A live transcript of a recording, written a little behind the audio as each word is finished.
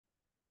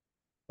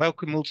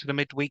Welcome all to the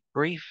midweek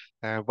brief.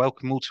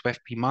 Welcome all to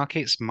FP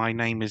Markets. My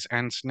name is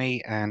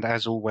Anthony, and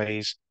as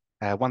always,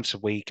 once a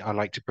week, I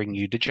like to bring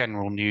you the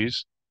general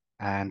news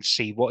and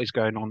see what is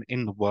going on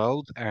in the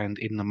world and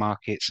in the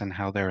markets and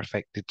how they're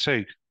affected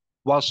too.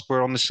 Whilst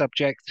we're on the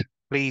subject,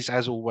 please,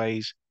 as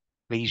always,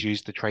 please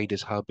use the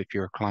Traders Hub if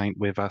you're a client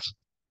with us,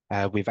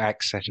 with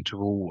access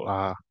to all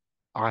our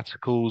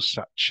articles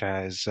such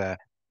as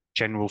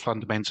general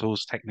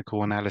fundamentals,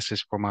 technical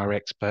analysis from our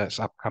experts,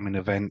 upcoming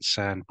events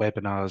and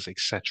webinars,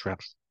 etc.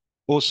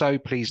 Also,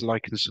 please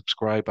like and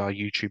subscribe our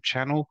YouTube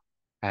channel.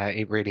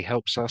 It really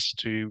helps us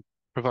to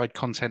provide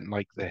content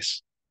like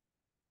this.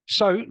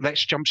 So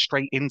let's jump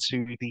straight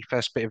into the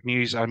first bit of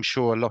news. I'm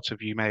sure a lot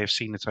of you may have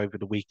seen it over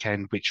the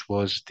weekend, which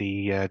was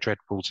the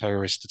dreadful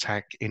terrorist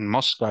attack in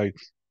Moscow.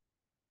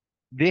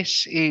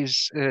 This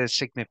is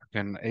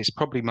significant. It's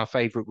probably my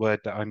favorite word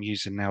that I'm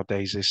using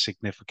nowadays is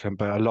significant,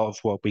 but a lot of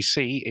what we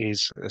see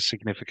is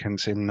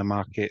significance in the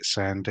markets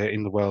and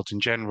in the world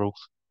in general.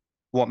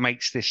 What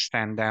makes this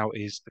stand out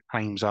is the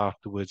claims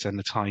afterwards and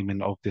the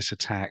timing of this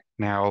attack.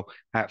 Now,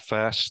 at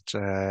first,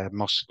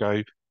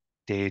 Moscow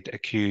did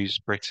accuse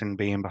Britain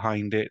being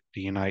behind it,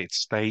 the United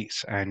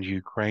States and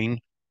Ukraine.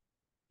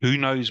 Who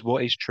knows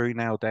what is true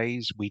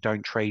nowadays? We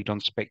don't trade on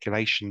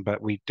speculation, but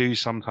we do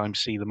sometimes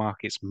see the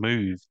markets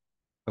move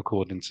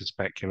according to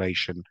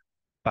speculation.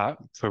 But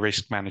for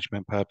risk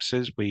management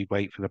purposes, we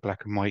wait for the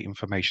black and white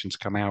information to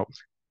come out.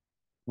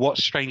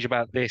 What's strange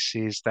about this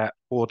is that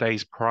 4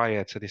 days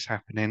prior to this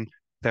happening,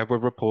 there were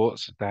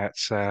reports that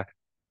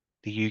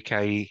the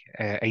UK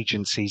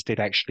agencies did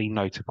actually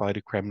notify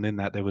the Kremlin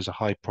that there was a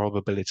high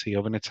probability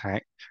of an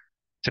attack.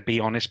 To be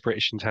honest,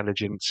 British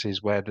intelligence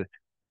is where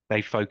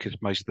they focus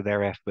most of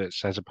their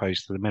efforts as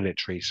opposed to the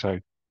military. So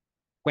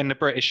when the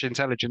British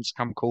intelligence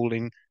come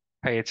calling,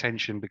 pay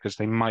attention because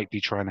they might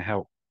be trying to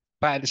help.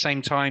 But at the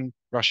same time,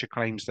 Russia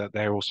claims that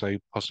they're also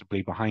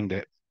possibly behind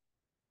it.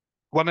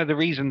 One of the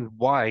reasons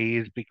why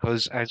is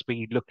because as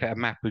we look at a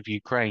map of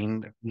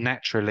Ukraine,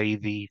 naturally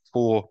the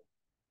four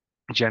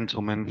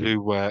gentlemen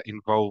who were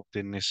involved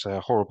in this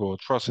horrible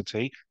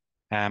atrocity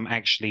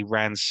actually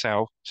ran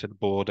south to the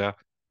border,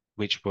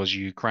 which was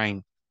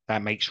Ukraine.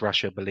 That makes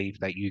Russia believe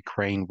that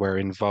Ukraine were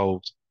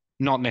involved.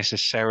 Not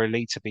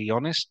necessarily, to be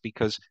honest,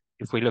 because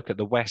if we look at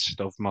the west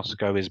of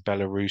Moscow is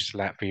Belarus,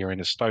 Latvia, and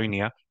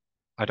Estonia,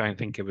 I don't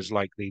think it was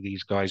likely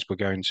these guys were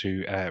going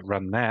to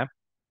run there.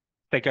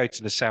 They go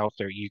to the south,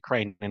 they're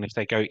Ukraine, and if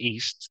they go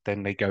east,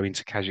 then they go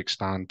into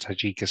Kazakhstan,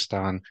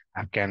 Tajikistan,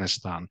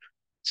 Afghanistan.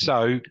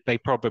 So they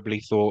probably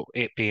thought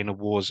it being a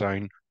war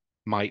zone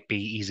might be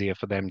easier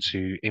for them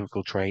to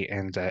infiltrate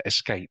and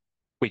escape,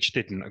 which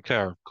didn't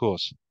occur, of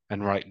course,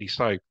 and rightly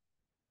so.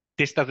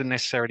 This doesn't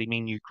necessarily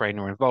mean Ukraine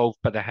are involved,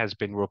 but there has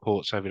been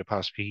reports over the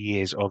past few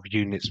years of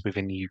units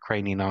within the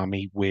Ukrainian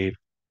army with,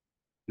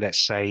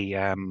 let's say,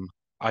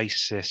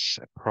 ISIS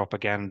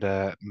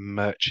propaganda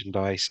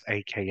merchandise,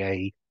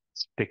 aka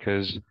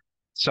stickers.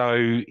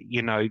 So,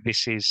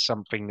 this is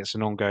something that's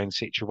an ongoing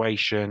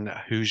situation.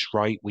 Who's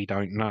right? We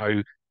don't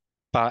know,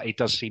 but it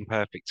does seem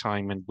perfect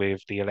timing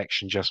with the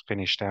election just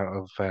finished out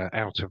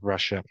of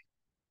Russia.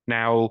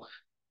 Now,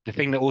 the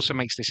thing that also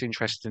makes this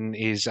interesting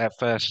is at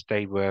first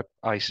they were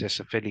ISIS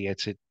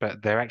affiliated,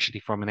 but they're actually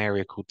from an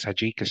area called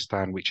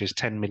Tajikistan, which is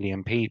 10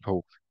 million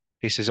people.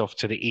 This is off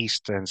to the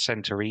east and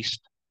center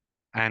east.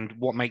 And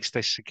what makes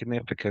this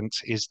significant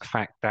is the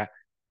fact that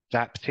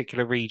that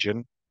particular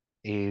region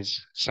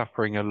is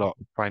suffering a lot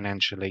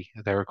financially.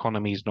 Their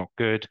economy is not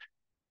good,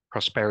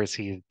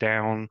 prosperity is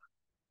down,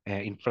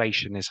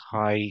 inflation is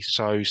high.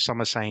 So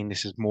some are saying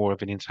this is more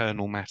of an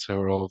internal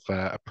matter of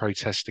a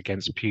protest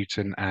against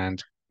Putin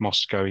and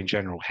Moscow in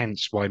general,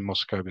 hence why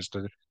Moscow is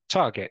the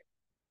target.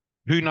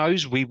 Who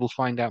knows? We will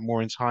find out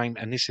more in time.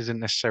 And this isn't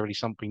necessarily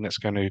something that's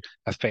going to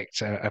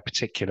affect a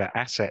particular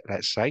asset,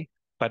 let's say,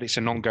 but it's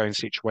an ongoing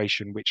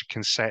situation which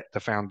can set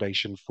the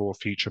foundation for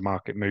future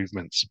market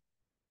movements.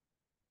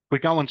 We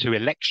go on to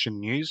election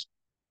news.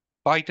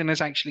 Biden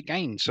has actually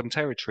gained some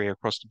territory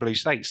across the blue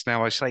states.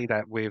 Now, I say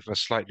that with a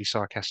slightly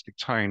sarcastic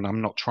tone.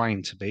 I'm not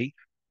trying to be,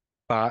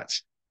 but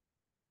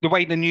the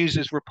way the news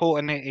is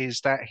reporting it is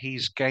that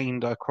he's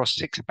gained across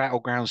 6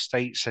 battleground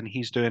states and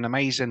he's doing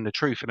amazing. The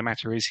truth of the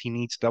matter is he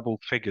needs double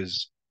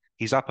figures.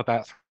 He's up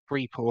about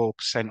 3%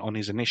 on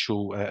his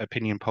initial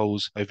opinion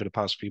polls over the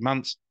past few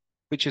months,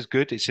 which is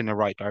good. It's in the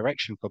right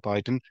direction for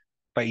Biden,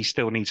 but he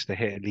still needs to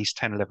hit at least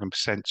 10,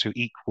 11% to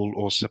equal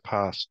or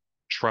surpass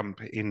Trump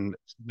in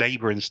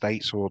neighboring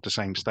states or the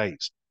same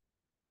states.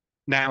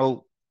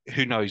 Now,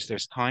 who knows?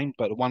 There's time,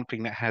 but the one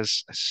thing that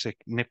has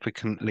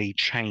significantly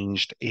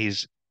changed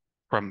is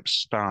Trump's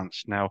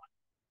stance. Now,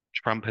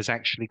 Trump has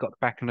actually got the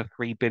backing of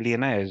 3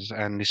 billionaires,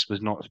 and this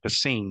was not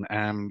foreseen.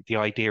 The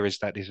idea is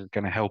that this is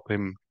going to help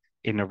him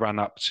in the run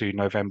up to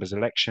November's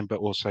election, but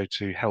also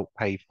to help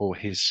pay for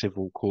his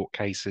civil court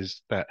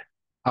cases that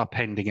are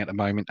pending at the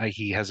moment.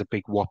 He has a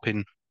big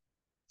whopping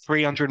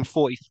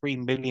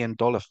 $343 million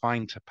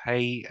fine to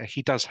pay.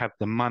 He does have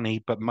the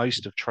money, but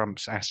most of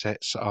Trump's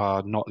assets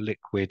are not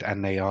liquid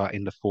and they are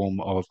in the form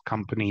of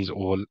companies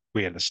or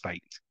real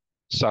estate.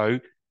 So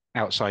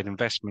outside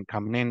investment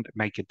coming in,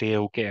 make a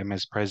deal, get him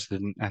as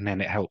president, and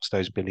then it helps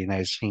those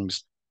billionaires.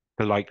 Seems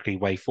the likely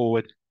way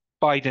forward.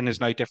 Biden is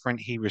no different.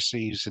 He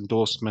receives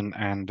endorsement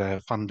and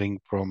funding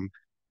from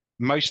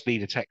mostly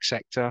the tech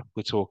sector.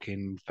 We're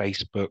talking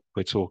Facebook,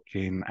 we're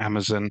talking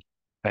Amazon.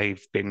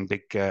 They've been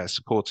big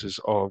supporters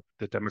of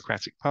the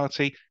Democratic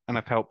Party and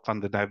have helped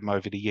fund them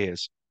over the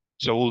years.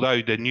 So,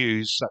 although the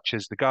news, such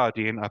as The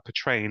Guardian, are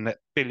portraying that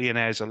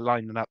billionaires are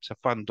lining up to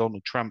fund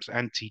Donald Trump's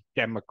anti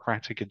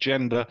democratic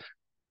agenda,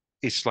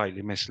 is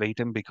slightly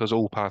misleading because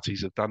all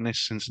parties have done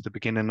this since the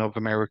beginning of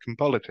American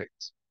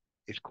politics.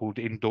 It's called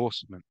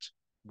endorsement.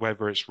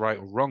 Whether it's right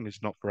or wrong is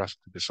not for us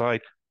to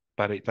decide,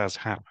 but it does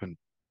happen.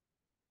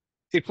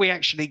 If we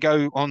actually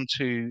go on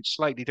to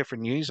slightly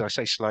different news, I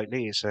say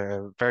slightly, it's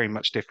a very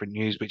much different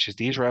news, which is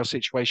the Israel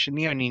situation.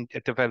 The only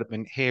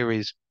development here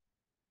is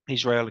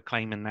Israel are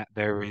claiming that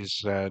there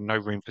is no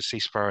room for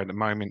ceasefire at the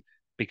moment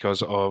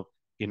because of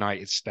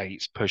United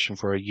States pushing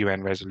for a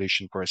UN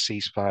resolution for a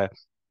ceasefire.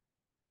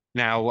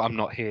 Now, I'm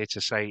not here to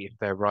say if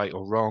they're right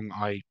or wrong.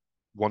 I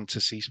want a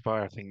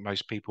ceasefire. I think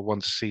most people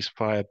want a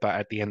ceasefire, but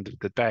at the end of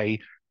the day,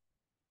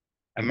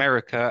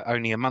 America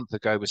only a month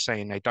ago was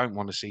saying they don't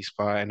want a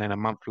ceasefire, and then a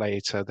month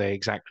later they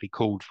exactly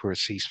called for a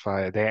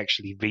ceasefire. They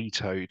actually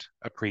vetoed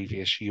a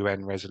previous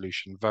UN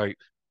resolution vote.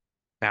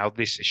 Now,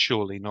 this is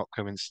surely not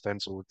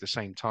coincidental at the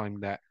same time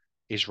that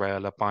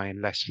Israel are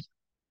buying less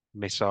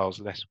missiles,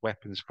 less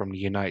weapons from the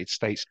United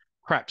States,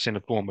 perhaps in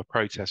a form of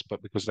protest,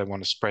 but because they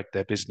want to spread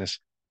their business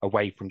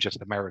away from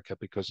just America,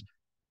 because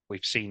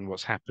we've seen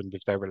what's happened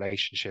with their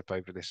relationship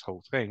over this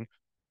whole thing.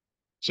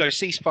 So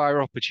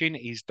ceasefire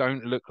opportunities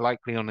don't look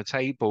likely on the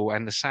table.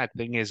 And the sad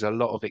thing is a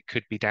lot of it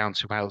could be down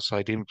to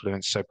outside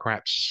influence. So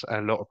perhaps a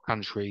lot of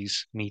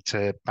countries need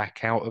to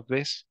back out of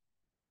this.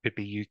 Could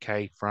be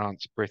UK,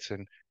 France,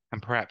 Britain,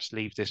 and perhaps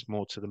leave this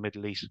more to the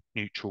Middle East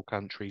neutral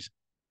countries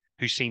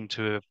who seem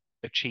to have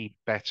achieved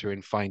better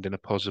in finding a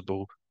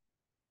possible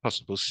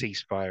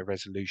ceasefire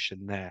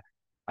resolution there.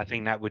 I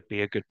think that would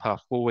be a good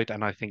path forward,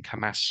 and I think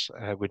Hamas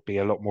would be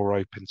a lot more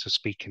open to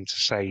speaking to,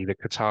 say, the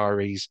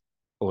Qataris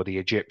or the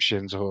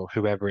Egyptians or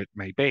whoever it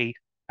may be,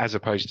 as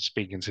opposed to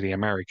speaking to the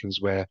Americans,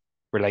 where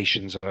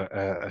relations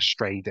are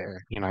strayed,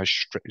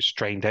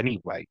 strained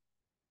anyway.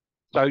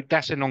 So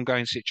that's an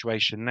ongoing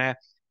situation there.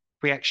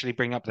 If we actually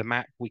bring up the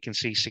map, we can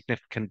see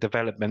significant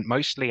development,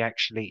 mostly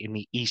actually in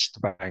the East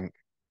Bank,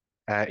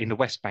 in the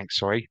West Bank,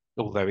 sorry,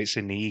 although it's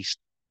in the East.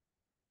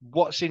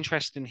 What's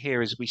interesting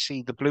here is we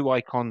see the blue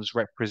icons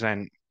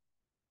represent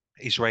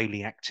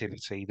Israeli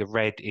activity. The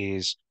red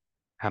is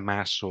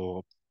Hamas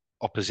or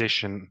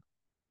opposition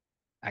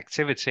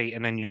activity,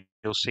 and then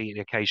you'll see the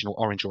occasional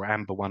orange or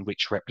amber one,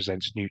 which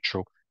represents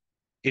neutral.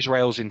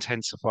 Israel's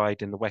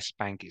intensified in the West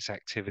Bank its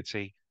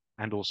activity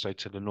and also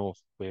to the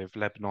north with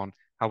Lebanon.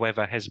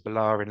 However,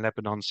 Hezbollah in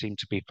Lebanon seem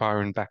to be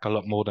firing back a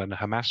lot more than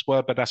Hamas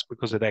were, but that's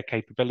because of their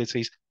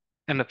capabilities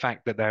and the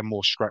fact that they're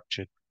more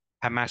structured.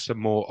 Hamas are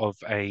more of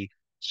a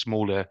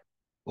smaller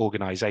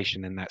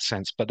organization in that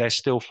sense, but they're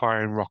still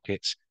firing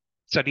rockets.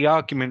 So the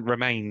argument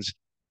remains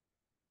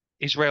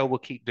Israel will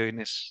keep doing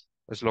this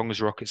as long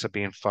as rockets are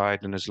being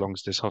fired and as long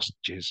as there's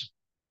hostages.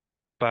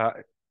 But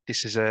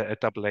this is a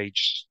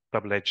double-edged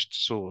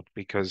sword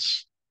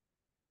because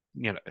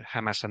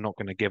Hamas are not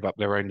going to give up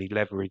their only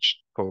leverage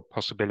for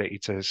possibility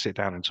to sit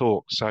down and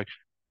talk. So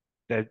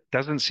there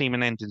doesn't seem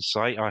an end in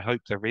sight. I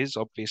hope there is,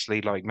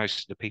 obviously, like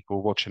most of the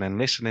people watching and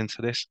listening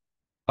to this,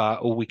 but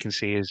all we can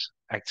see is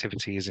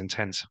activity is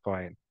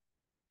intensifying.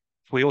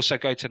 If we also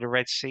go to the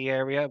Red Sea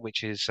area,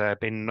 which has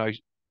been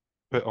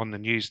put on the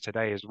news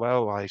today as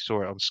well. I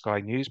saw it on Sky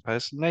News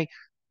personally.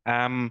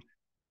 Um,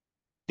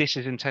 this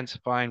is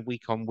intensifying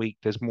week on week.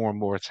 There's more and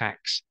more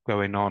attacks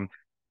going on.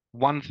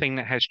 One thing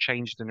that has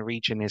changed in the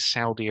region is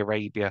Saudi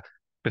Arabia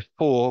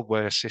before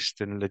were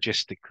assisting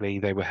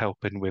logistically. They were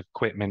helping with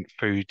equipment,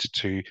 food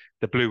to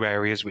the blue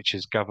areas, which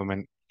is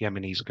government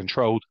Yemenis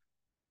controlled.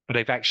 But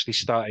they've actually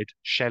started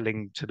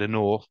shelling to the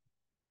north,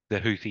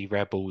 the Houthi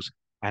rebels,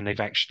 and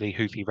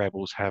Houthi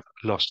rebels have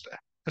lost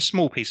a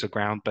small piece of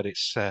ground, but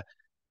it's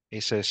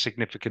a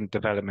significant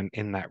development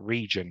in that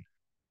region.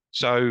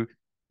 So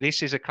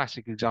this is a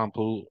classic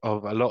example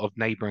of a lot of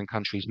neighboring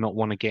countries not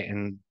wanting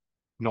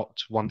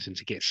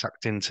to get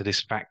sucked into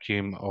this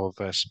vacuum of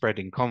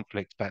spreading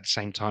conflict, but at the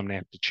same time they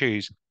have to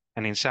choose.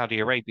 And in Saudi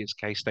Arabia's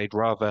case, they'd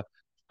rather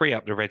free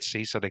up the Red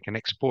Sea so they can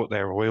export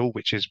their oil,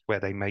 which is where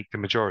they make the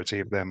majority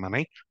of their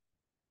money,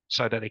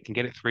 so that they can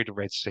get it through the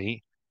Red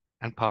Sea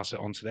and pass it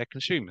on to their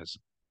consumers.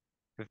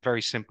 It's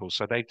very simple.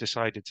 So they've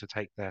decided to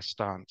take their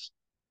stance.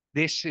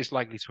 This is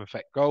likely to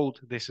affect gold.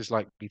 This is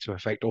likely to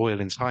affect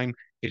oil in time.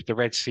 If the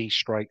Red Sea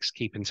strikes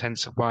keep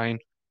intensifying,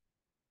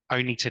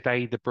 only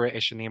today the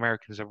British and the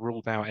Americans have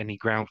ruled out any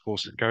ground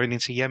forces going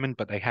into Yemen,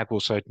 but they have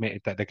also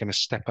admitted that they're going to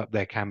step up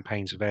their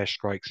campaigns of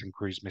airstrikes and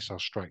cruise missile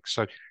strikes.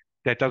 So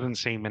there doesn't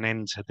seem an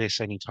end to this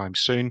anytime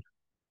soon.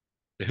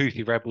 The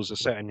Houthi rebels are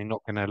certainly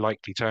not going to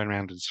likely turn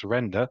around and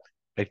surrender.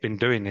 They've been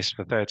doing this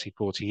for 30,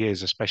 40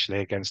 years, especially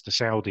against the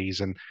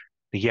Saudis and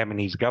the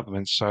Yemenis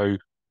government. So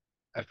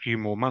a few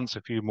more months,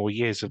 a few more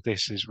years of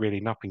this is really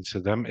nothing to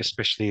them,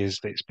 especially as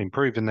it's been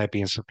proven they're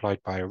being supplied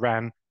by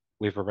Iran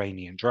with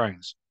Iranian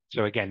drones.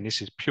 So again,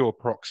 this is pure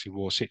proxy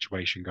war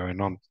situation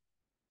going on.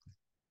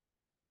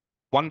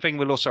 One thing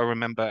we'll also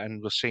remember,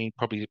 and we'll see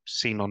probably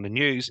seen on the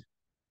news,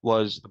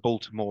 was the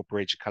Baltimore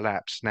Bridge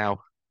collapse. Now,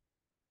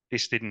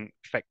 this didn't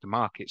affect the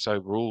markets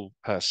overall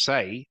per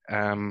se.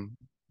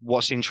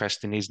 What's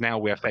interesting is now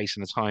we're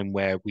facing a time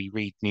where we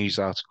read news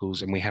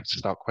articles and we have to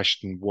start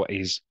questioning what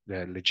is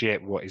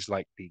legit, what is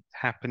likely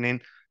happening.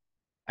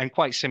 And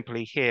quite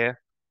simply, here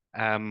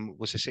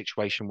was a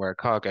situation where a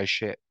cargo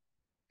ship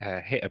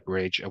hit a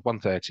bridge at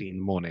 1:30 in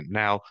the morning.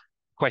 Now,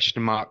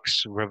 question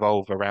marks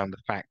revolve around the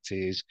fact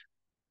is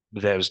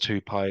there was two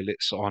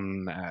pilots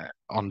on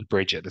the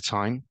bridge at the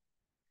time.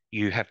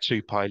 You have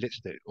two pilots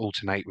that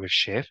alternate with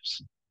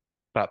shifts,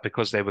 but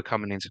because they were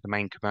coming into the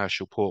main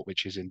commercial port,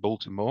 which is in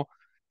Baltimore,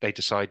 they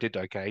decided,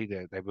 okay,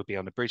 they will be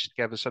on the bridge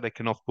together so they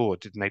can off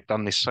board. And they've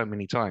done this so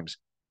many times.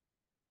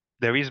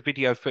 There is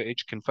video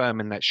footage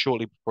confirming that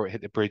shortly before it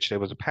hit the bridge, there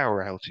was a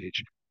power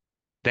outage.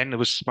 Then there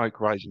was smoke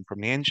rising from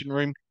the engine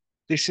room.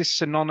 This is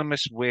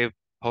synonymous with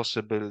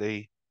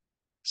possibly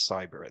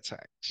cyber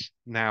attacks.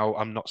 Now,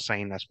 I'm not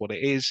saying that's what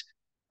it is.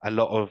 A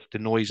lot of the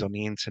noise on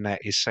the internet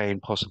is saying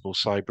possible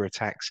cyber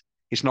attacks.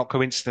 It's not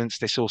coincidence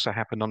this also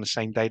happened on the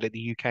same day that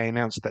the UK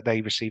announced that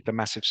they received a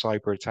massive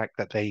cyber attack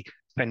that they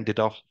fended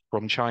off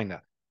from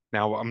China.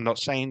 Now, I'm not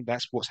saying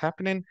that's what's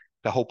happening.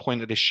 The whole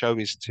point of this show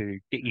is to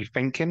get you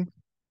thinking,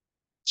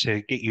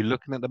 to get you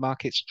looking at the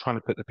markets, trying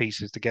to put the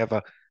pieces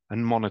together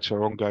and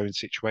monitor ongoing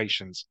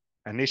situations.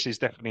 And this is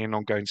definitely an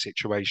ongoing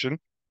situation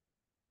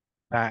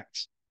that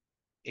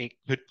it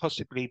could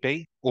possibly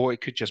be, or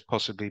it could just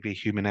possibly be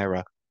human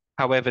error.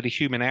 However, the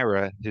human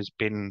error has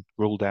been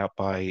ruled out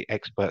by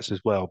experts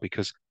as well,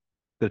 because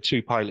the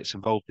two pilots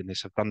involved in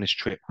this have done this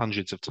trip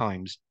hundreds of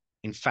times.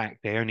 In fact,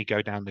 they only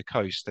go down the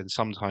coast, and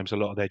sometimes a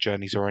lot of their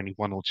journeys are only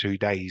 1 or 2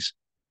 days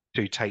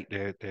to take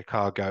their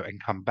cargo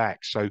and come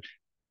back. So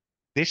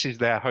this is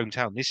their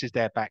hometown, this is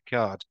their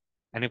backyard.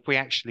 And if we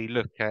actually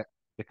look at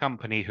the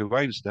company who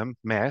owns them,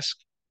 Maersk,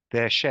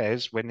 their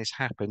shares, when this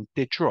happened,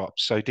 did drop.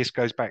 So this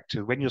goes back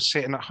to when you're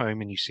sitting at home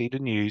and you see the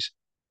news,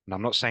 and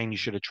I'm not saying you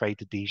should have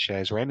traded these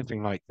shares or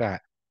anything like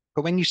that,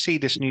 but when you see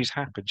this news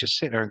happen, just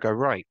sit there and go,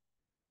 right,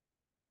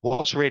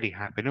 what's really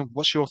happening?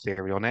 What's your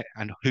theory on it?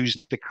 And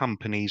who's the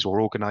companies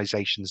or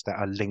organizations that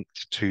are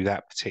linked to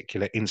that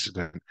particular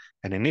incident?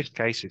 And in this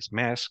case, it's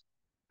Maersk,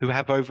 who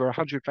have over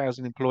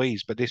 100,000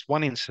 employees. But this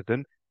one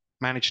incident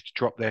managed to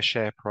drop their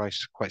share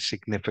price quite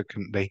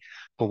significantly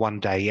for one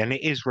day. And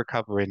it is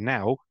recovering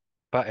now.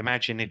 But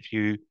imagine if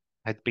you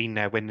had been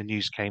there when the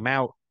news came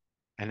out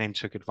and then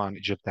took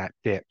advantage of that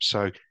dip.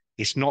 So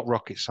it's not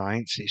rocket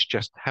science. It's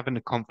just having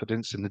the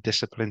confidence and the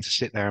discipline to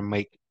sit there and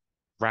make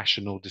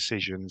rational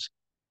decisions.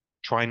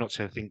 Try not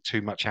to think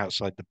too much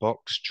outside the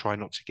box. Try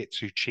not to get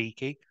too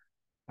cheeky.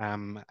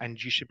 And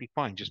you should be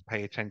fine. Just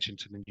pay attention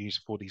to the news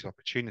for these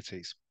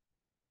opportunities.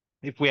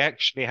 If we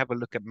actually have a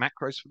look at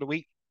macros for the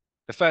week,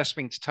 the first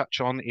thing to touch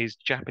on is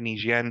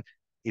Japanese yen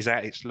is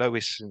at its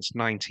lowest since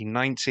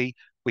 1990.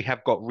 We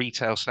have got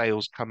retail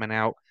sales coming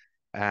out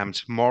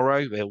tomorrow.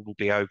 It will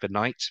be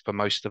overnight for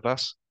most of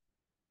us.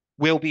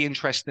 Will be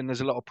interesting.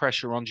 There's a lot of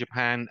pressure on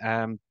Japan.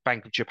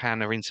 Bank of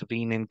Japan are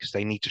intervening because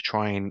they need to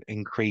try and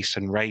increase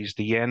and raise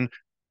the yen.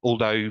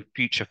 Although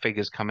future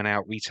figures coming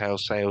out, retail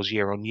sales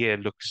year on year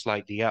look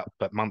slightly up,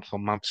 but month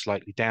on month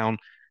slightly down.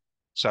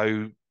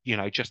 So,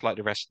 just like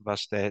the rest of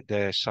us,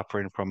 they're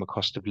suffering from a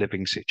cost of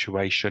living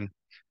situation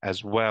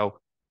as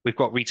well. We've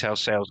got retail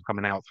sales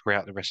coming out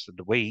throughout the rest of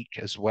the week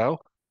as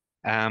well.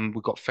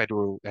 We've got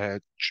Federal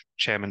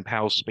Chairman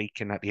Powell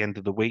speaking at the end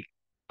of the week,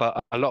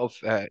 but a lot of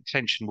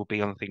attention will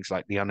be on things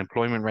like the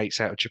unemployment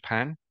rates out of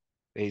Japan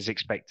is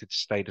expected to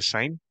stay the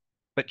same.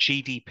 But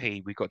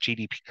GDP, we've got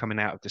GDP coming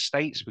out of the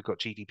States, we've got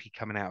GDP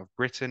coming out of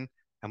Britain,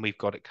 and we've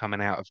got it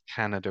coming out of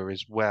Canada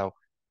as well.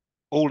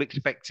 All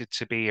expected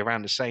to be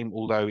around the same,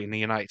 although in the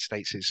United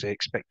States it's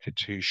expected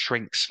to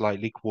shrink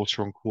slightly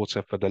quarter on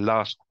quarter for the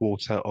last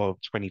quarter of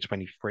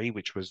 2023,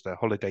 which was the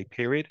holiday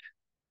period.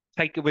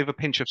 Take it with a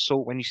pinch of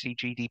salt when you see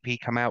GDP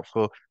come out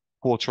for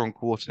quarter on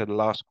quarter, the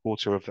last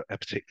quarter of a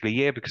particular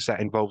year, because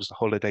that involves the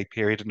holiday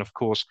period. And of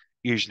course,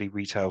 usually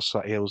retail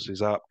sales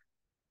is up,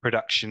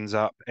 production's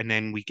up, and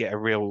then we get a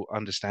real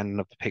understanding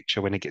of the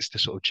picture when it gets to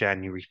sort of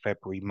January,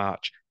 February,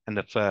 March, and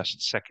the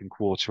first, second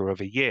quarter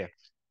of a year.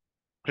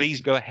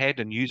 Please go ahead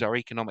and use our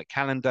economic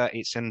calendar.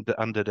 It's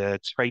under the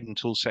trading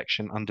tool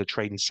section under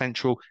Trading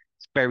Central.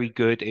 It's very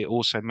good. It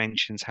also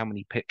mentions how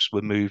many pips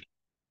were moved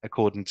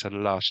according to the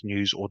last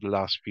news or the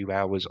last few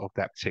hours of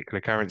that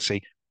particular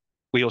currency.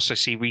 We also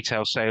see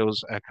retail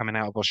sales coming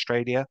out of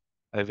Australia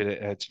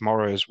over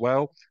tomorrow as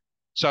well.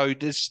 So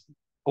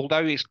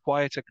although it's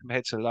quieter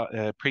compared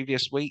to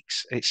previous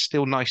weeks, it's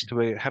still nice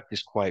to have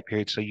this quiet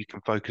period so you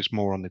can focus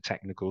more on the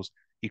technicals,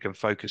 you can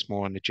focus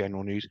more on the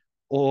general news,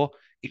 or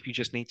if you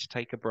just need to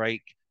take a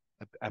break,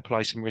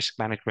 apply some risk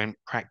management,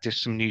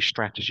 practice some new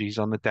strategies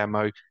on the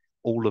demo,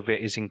 all of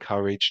it is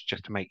encouraged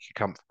just to make you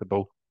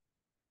comfortable.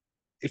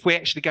 If we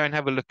actually go and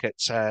have a look at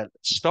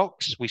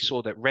stocks, we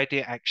saw that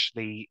Reddit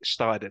actually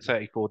started at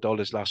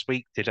 $34 last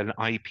week, did an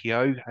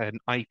IPO. An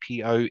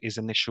IPO is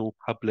initial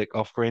public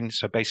offering.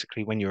 So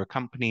basically, when you're a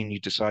company and you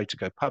decide to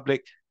go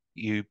public,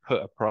 you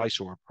put a price,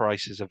 or a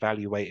price is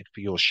evaluated for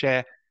your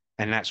share,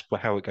 and that's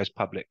how it goes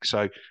public.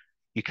 So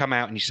you come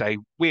out and you say,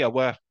 we are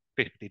worth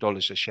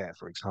 $50 a share,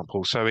 for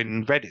example. So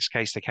in Reddit's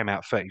case, they came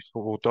out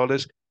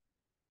 $34.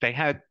 They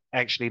had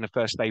actually in the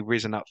first day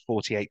risen up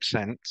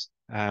 48%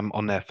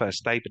 on their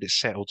first day, but it's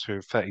settled to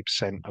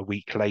 30% a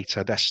week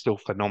later. That's still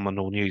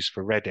phenomenal news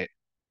for Reddit.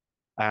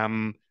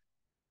 Um,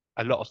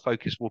 a lot of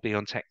focus will be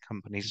on tech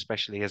companies,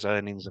 especially as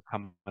earnings are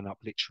coming up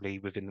literally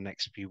within the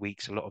next few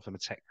weeks. A lot of them are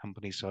tech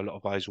companies, so a lot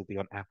of eyes will be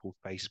on Apple,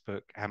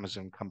 Facebook,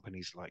 Amazon,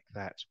 companies like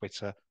that,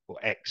 Twitter, or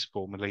X,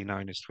 formerly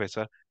known as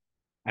Twitter.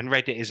 And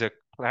Reddit is a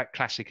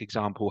classic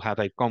example how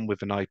they've gone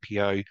with an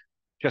IPO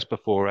just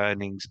before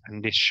earnings,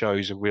 and this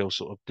shows a real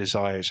sort of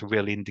desire. It's a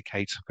real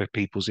indicator for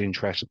people's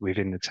interest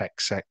within the tech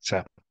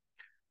sector.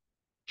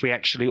 If we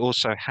actually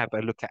also have a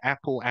look at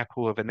Apple,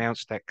 Apple have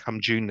announced that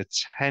come June the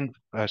 10th,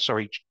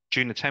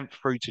 June the 10th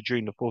through to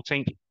June the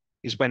 14th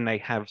is when they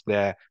have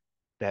their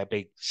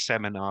big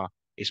seminar.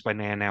 Is when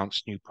they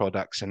announce new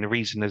products. And the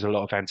reason there's a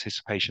lot of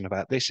anticipation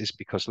about this is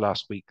because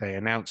last week they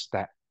announced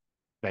that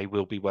they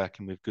will be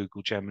working with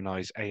Google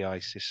Gemini's AI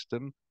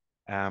system.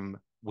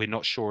 We're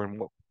not sure in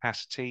what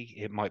capacity.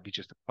 It might be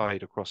just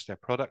applied across their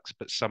products,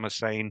 but some are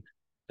saying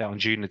that on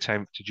June the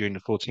 10th to June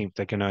the 14th,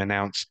 they're going to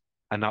announce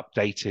an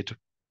updated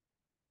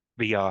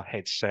VR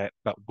headset,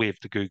 but with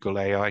the Google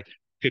AI.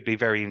 Could be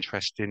very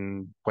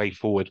interesting way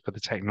forward for the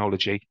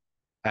technology.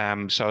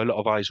 So a lot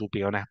of eyes will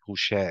be on Apple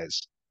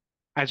shares.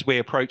 As we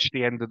approach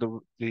the end of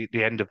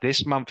the end of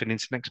this month and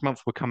into next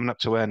month, we're coming up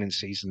to earnings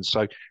season.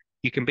 So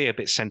you can be a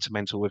bit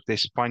sentimental with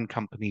this. Find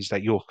companies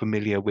that you're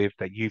familiar with,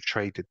 that you've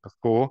traded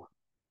before,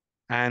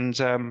 and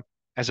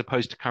as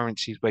opposed to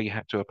currencies where you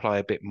have to apply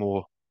a bit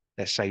more,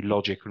 let's say,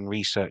 logic and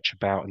research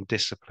about and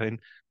discipline.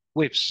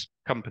 With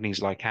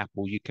companies like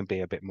Apple, you can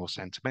be a bit more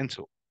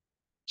sentimental.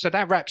 So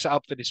that wraps it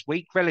up for this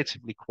week.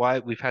 Relatively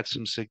quiet. We've had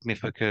some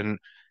significant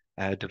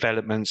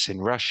developments in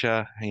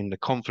Russia, in the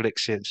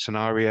conflicts in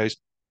scenarios.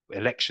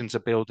 Elections are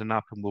building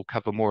up, and we'll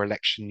cover more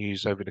election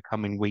news over the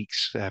coming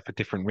weeks for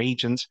different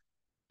regions.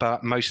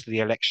 But most of the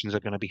elections are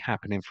going to be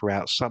happening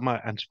throughout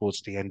summer and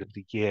towards the end of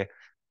the year.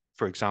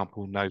 For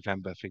example,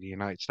 November for the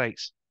United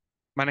States.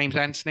 My name's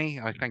Anthony.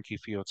 I thank you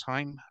for your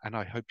time, and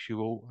I hope you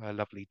all a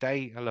lovely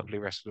day, a lovely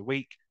rest of the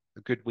week,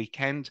 a good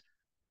weekend,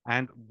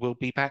 and we'll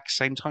be back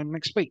same time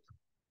next week.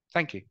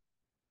 Thank you.